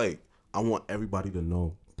I feel like I want everybody to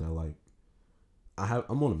know that like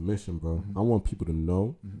I'm on a mission, bro. I want people to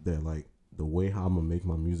know that like the way how I'm gonna make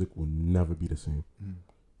my music will never be the same.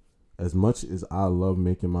 As much as I love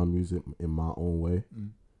making my music in my own way.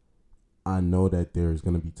 I know that there's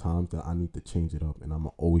gonna be times that I need to change it up, and I'm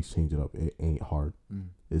gonna always change it up. It ain't hard.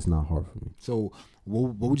 It's not hard for me. So,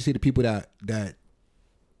 what would you say to people that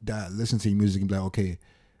listen to your music and be like, okay,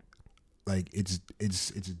 like it's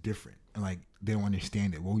different, and like they don't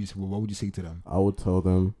understand it? What would you say to them? I would tell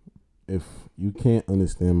them, if you can't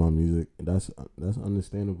understand my music, that's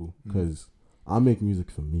understandable because I make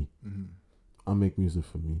music for me. I make music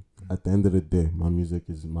for me. At the end of the day, my music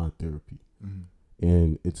is my therapy.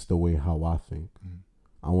 And it's the way how I think.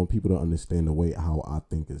 I want people to understand the way how I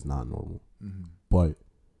think is not normal. But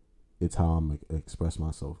it's how I'm express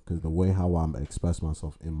myself. Because the way how I'm express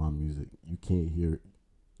myself in my music, you can't hear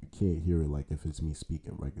it like if it's me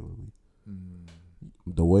speaking regularly.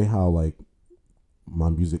 The way how like my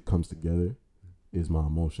music comes together is my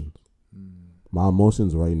emotions. My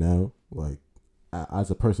emotions right now, like as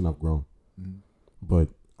a person, I've grown, but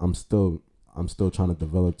I'm still trying to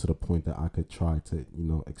develop to the point that I could try to, you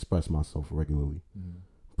know, express myself regularly.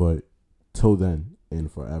 But till then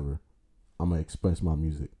and forever, I'm gonna express my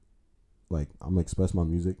music. Like, I'm gonna express my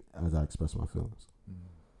music as I express my feelings.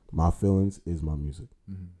 My feelings is my music.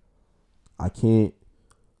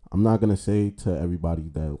 I'm not gonna say to everybody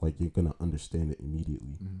that like you're gonna understand it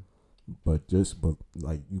immediately, but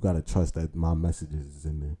like you gotta trust that my messages is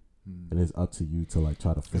in there. And it's up to you to like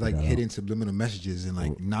try to figure it out. It's like hidden out. Subliminal messages, and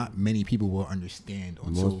like not many people will understand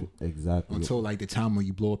until like the time when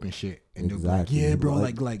you blow up and shit, and they'll be like, yeah, bro,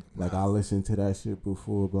 like I listened to that shit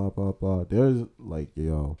before, blah blah blah. There's like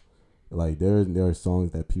there are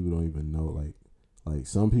songs that people don't even know, like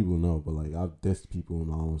some people know, but like I've dissed people in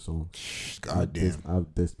my own songs. Goddamn,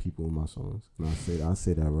 I've dissed people in my songs, and I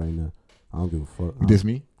say that right now. I don't give a fuck. You diss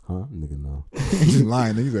me? Huh? Nigga, no. He's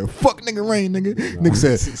lying, nigga. He said, fuck nigga rain, nigga. No. Nigga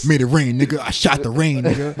said, made it rain, nigga. I shot the rain,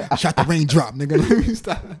 nigga. I shot the raindrop, nigga. Let me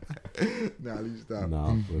stop. Let me stop.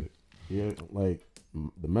 Nah, but yeah, like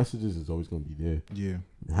the messages is always gonna be there. Yeah.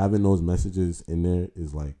 Having those messages in there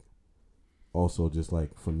is like also just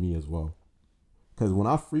like for me as well. Cause when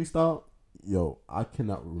I freestyle, yo, I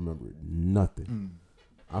cannot remember nothing.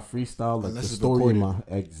 I freestyle like unless the story recorded. In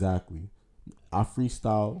my exactly. I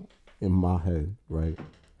freestyle in my head, right?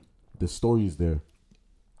 The story is there.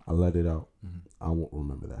 I let it out. I won't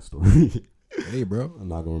remember that story. Hey, bro, I'm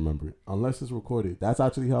not gonna remember it unless it's recorded. That's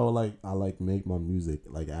actually how I make my music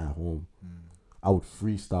like at home. I would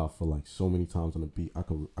freestyle for like so many times on the beat. I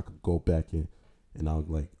could go back in and I'll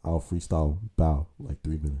freestyle bow like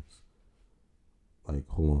 3 minutes. Like,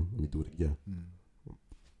 hold on, let me do it again.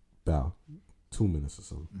 Bow 2 minutes or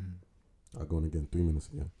something. I go in again 3 minutes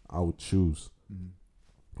again. I would choose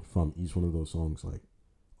from each one of those songs like,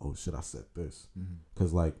 oh shit, I said this.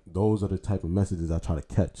 Because like those are the type of messages I try to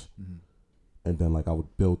catch. And then like I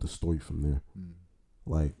would build the story from there.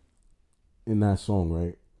 Like in that song,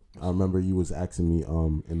 right? I remember you was asking me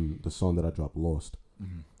in the song that I dropped, Lost.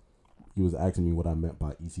 You was asking me what I meant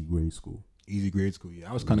by easy grade school. Easy grade school, yeah.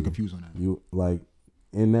 I was kind of confused on that. You like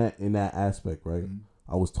in that aspect, right?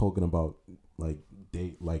 I was talking about like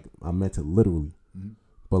I meant it literally.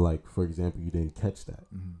 But like for example, you didn't catch that.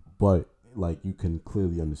 But like you can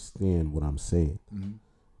clearly understand what I'm saying.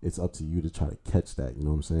 It's up to you to try to catch that. You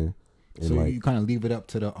know what I'm saying? And so like, you kind of leave it up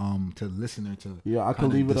to the listener to I can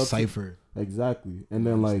leave it up decipher. Exactly. And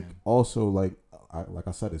then like also like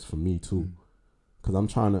I said, it's for me too, because I'm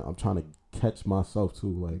trying to catch myself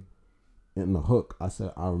too. Like in the hook, I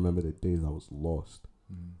said I remember the days I was lost.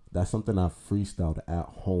 That's something I freestyled at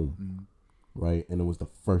home, right? And it was the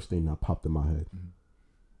first thing that popped in my head.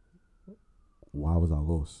 Why was I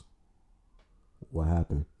lost? What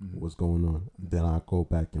happened? What's going on? Then I go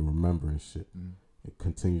back and remember and shit. It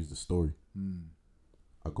continues the story.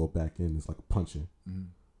 I go back in. It's like a punching.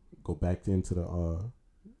 Go back into the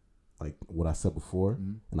like what I said before,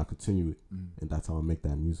 and I continue it, and that's how I make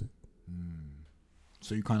that music.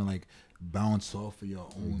 So you kind of like bounce off of your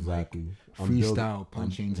own like freestyle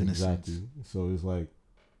punchings in a sense. So it's like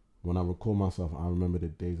when I record myself, I remember the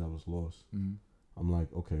days I was lost. I'm like,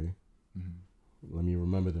 okay, let me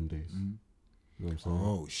remember them days. You know what I'm saying?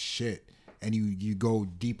 Oh shit. And you go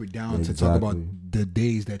deeper down to talk about the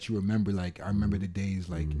days that you remember. Like I remember the days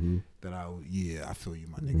like that I feel you,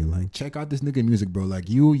 my nigga. Like check out this nigga music, bro. Like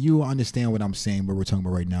you understand what I'm saying, what we're talking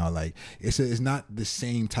about right now. Like it's not the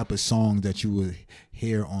same type of song that you would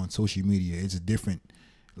hear on social media. It's different.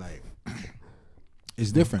 Like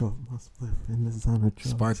it's different.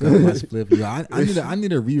 Spark up my spliff. Yo, I need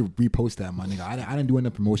to repost that, my nigga. I didn't do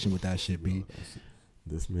enough promotion with that shit, B.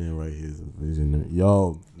 This man right here is a visionary.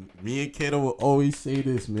 Yo, me and Kato will always say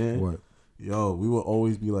this, man. What? Yo, we will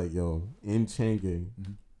always be like, yo, in Chain Gang,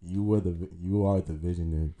 you are the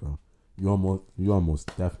visionary, bro. You are most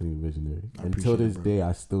definitely a visionary. Until this day,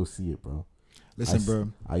 I still see it, bro. Listen,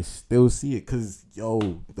 bro. I still see it, cause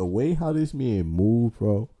yo, the way how this man moved,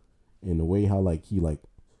 bro, and the way how like he like,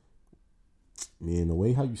 man, the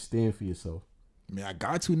way how you stand for yourself. Man, I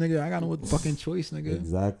got to, nigga. I got no fucking choice, nigga.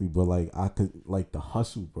 Exactly, but like I could like the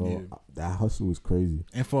hustle, bro. Yeah. That hustle was crazy.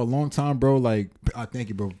 And for a long time, bro, like thank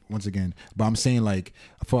you, bro, once again. But I'm saying like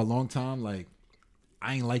for a long time, like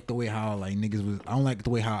I ain't like the way how like niggas was. I don't like the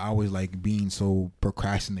way how I was like being so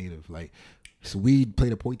procrastinative. Like so weed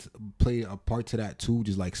played a part to that too,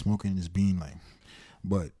 just like smoking and just being like.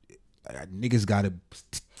 But niggas gotta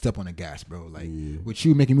step on the gas, bro. Like with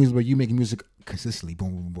you making music, but you making music consistently,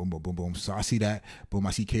 boom, boom, boom, boom, boom. So I see that, boom.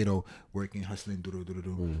 I see Kato working, hustling,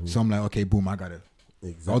 So I'm like, okay, boom. I gotta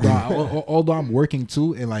Exactly. Although I'm working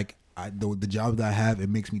too, and like the job that I have, it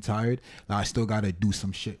makes me tired. Like, I still gotta do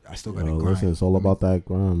some shit. I still gotta grind. Listen, it's all about that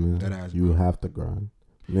grind, man. You have to grind,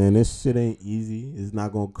 man. This shit ain't easy. It's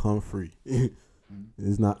not gonna come free.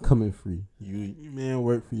 It's not coming free. You man,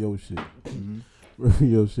 work for your shit. Work for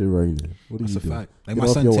your shit right now. What are you doing? That's a fact. Like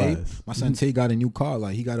my son Tay got a new car.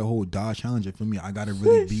 Like, he got a whole Dodge Challenger. For me, I gotta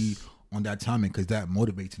really be on that timing, because that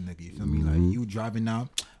motivates a nigga. You feel me? Like, you driving now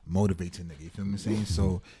motivates a nigga. You feel me? Saying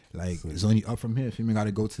so, like, it's only up from here. You feel me?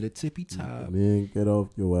 Gotta go to the tippy top. Man, get off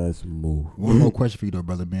your ass and move. One more question for you though,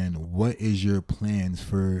 brother, man. What is your plans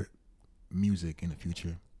for music in the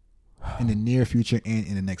future, in the near future, and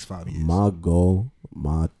in the next 5 years? My goal,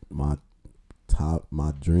 my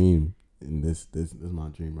dream, and this is my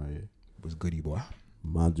dream right here. What's goody, boy?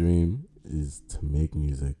 My dream is to make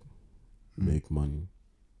music, make money,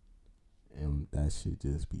 and that should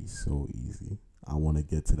just be so easy. I want to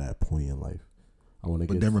get to that point in life.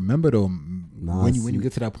 But then remember though, when you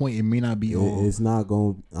get to that point, it may not be all. It's not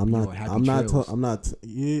going.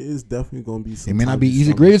 It's definitely going to be. It may not be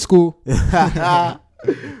easy grade school. But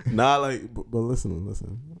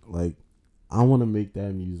listen. Like, I want to make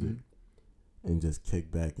that music and just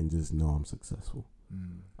kick back and just know I'm successful.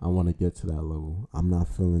 I want to get to that level. I'm not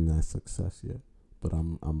feeling that success yet, but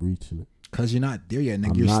I'm reaching it. Cause you're not there yet,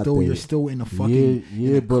 nigga. You're still in the fucking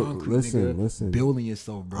but concrete, listen, building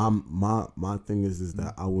yourself, bro. My thing is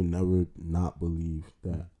that I will never not believe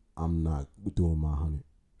that I'm not doing my 100.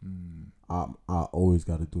 I always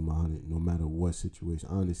got to do my 100, no matter what situation.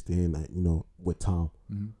 I understand that, with time,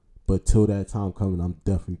 but till that time coming, I'm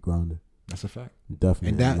definitely grinding. That's a fact.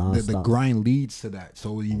 Definitely, and that the grind leads to that.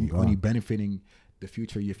 So you only benefiting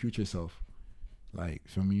your future self. Like,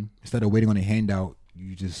 feel me? Instead of waiting on a handout,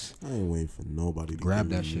 you just. I ain't waiting for nobody to grab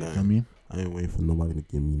that shit. Feel me? I ain't waiting for nobody to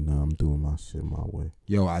give me none. I'm doing my shit my way.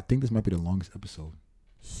 Yo, I think this might be the longest episode.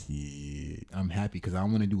 Shit. I'm happy because I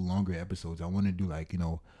want to do longer episodes. I want to do like,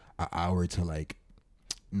 an hour to like.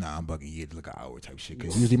 Nah, I'm bugging you. Like an hour type shit.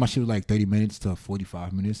 Because usually my shit was like 30 minutes to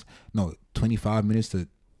 45 minutes. No, 25 minutes to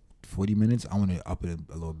 40 minutes. I want to up it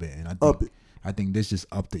a little bit, and I think this just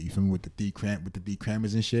upped it. You feel me? With the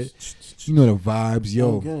decrammers and shit. You know the vibes,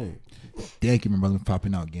 yo. Okay. Thank you, my brother, for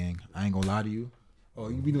popping out, gang. I ain't gonna lie to you. Oh,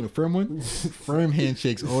 you be doing a firm one? Firm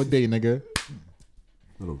handshakes all day, nigga.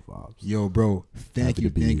 Little vibes. Yo, bro. Thank you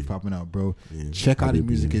for popping out, bro. Yeah, check out his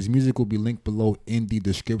music. His music will be linked below in the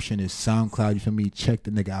description. His SoundCloud, you feel me? Check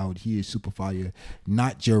the nigga out. He is super fire.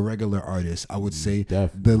 Not your regular artist, I would say.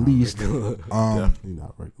 Definitely the least. Definitely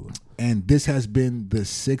not regular. And this has been the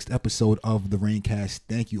 6th episode of the RAINECAST.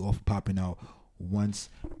 Thank you all for popping out once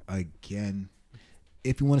again.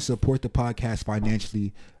 If you want to support the podcast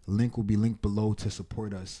financially, link will be linked below to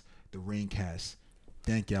support us, the RAINECAST.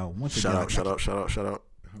 Thank y'all. Once again. Shout out. Shout out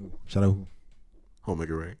who?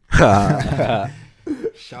 Homemaker Rain.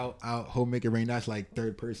 Shout out Homemaker Rain. That's like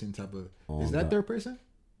third person type of. Is that third person?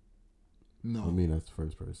 No. I mean, that's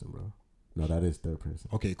first person, bro. No, that is third person.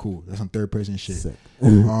 Okay, cool. That's some third person shit. Sick.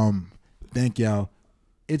 Thank y'all.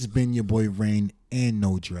 It's been your boy Rain and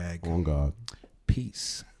NoDrag. On God.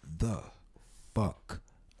 Peace the fuck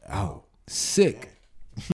out. Sick.